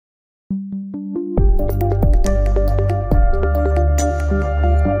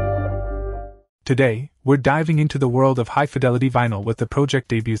Today, we're diving into the world of high-fidelity vinyl with the Pro-Ject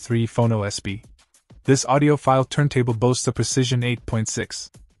Debut 3 Phono SB. This audiophile turntable boasts a precision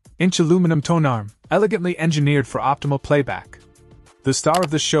 8.6-inch aluminum tone arm, elegantly engineered for optimal playback. The star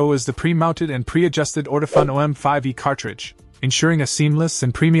of the show is the pre-mounted and pre-adjusted Audiophile 5E cartridge, ensuring a seamless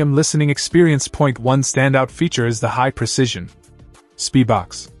and premium listening experience. One standout feature is the high-precision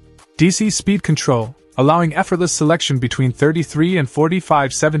Speedbox DC speed control, allowing effortless selection between 33 and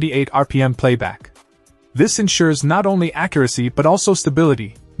 45/78 RPM playback. This ensures not only accuracy but also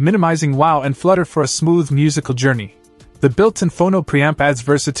stability, minimizing wow and flutter for a smooth musical journey. The built-in Phono preamp adds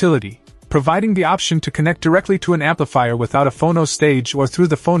versatility, providing the option to connect directly to an amplifier without a Phono stage or through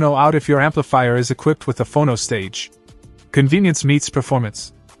the Phono out if your amplifier is equipped with a Phono stage. Convenience meets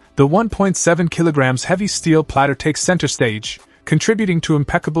performance. The 1.7 kg heavy steel platter takes center stage, contributing to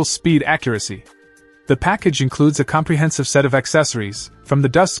impeccable speed accuracy. The package includes a comprehensive set of accessories, from the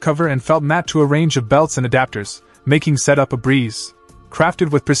dust cover and felt mat to a range of belts and adapters, making setup a breeze.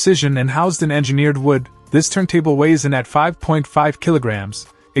 Crafted with precision and housed in engineered wood, this turntable weighs in at 5.5 kilograms,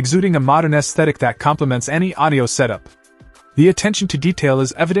 exuding a modern aesthetic that complements any audio setup. The attention to detail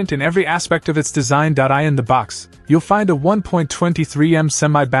is evident in every aspect of its design. In the box, you'll find a 1.23 m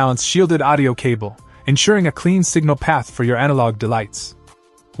semi-balanced shielded audio cable, ensuring a clean signal path for your analog delights.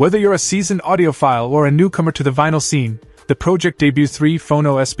 Whether you're a seasoned audiophile or a newcomer to the vinyl scene, the Pro-Ject Debut 3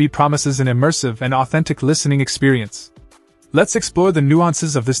 Phono SB promises an immersive and authentic listening experience. Let's explore the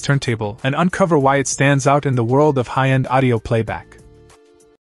nuances of this turntable and uncover why it stands out in the world of high-end audio playback.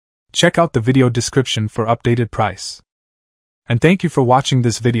 Check out the video description for updated price. And thank you for watching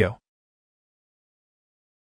this video.